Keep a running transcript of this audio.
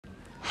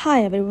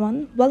Hi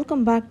everyone,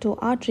 welcome back to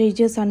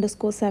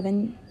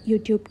outrageous_7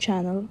 YouTube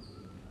channel.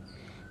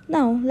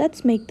 Now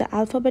let's make the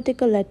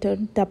alphabetical letter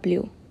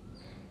W.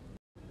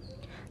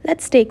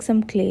 Let's take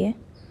some clay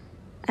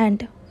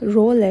and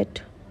roll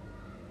it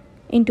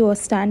into a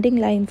standing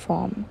line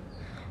form.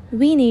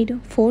 We need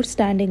 4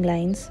 standing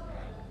lines,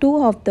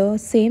 2 of the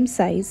same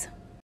size,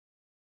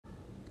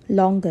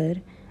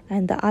 longer,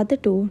 and the other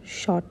 2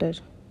 shorter,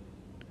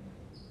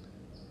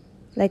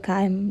 like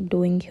I am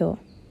doing here.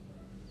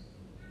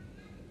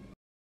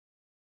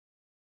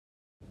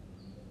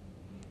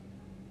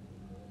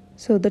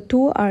 So the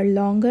 2 are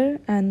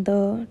longer and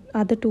the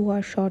other 2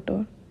 are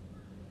shorter.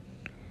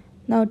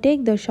 Now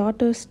take the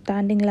shorter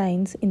standing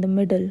lines in the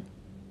middle,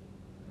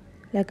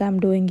 like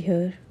I'm doing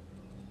here,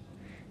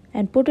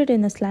 and put it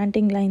in a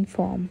slanting line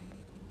form.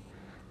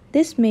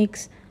 This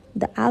makes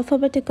the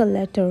alphabetical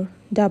letter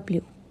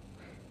W.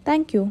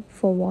 Thank you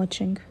for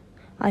watching.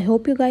 I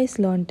hope you guys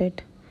learned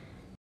it.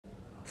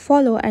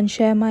 Follow and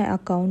share my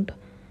account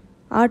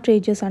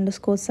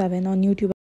outrageous_7 on YouTube.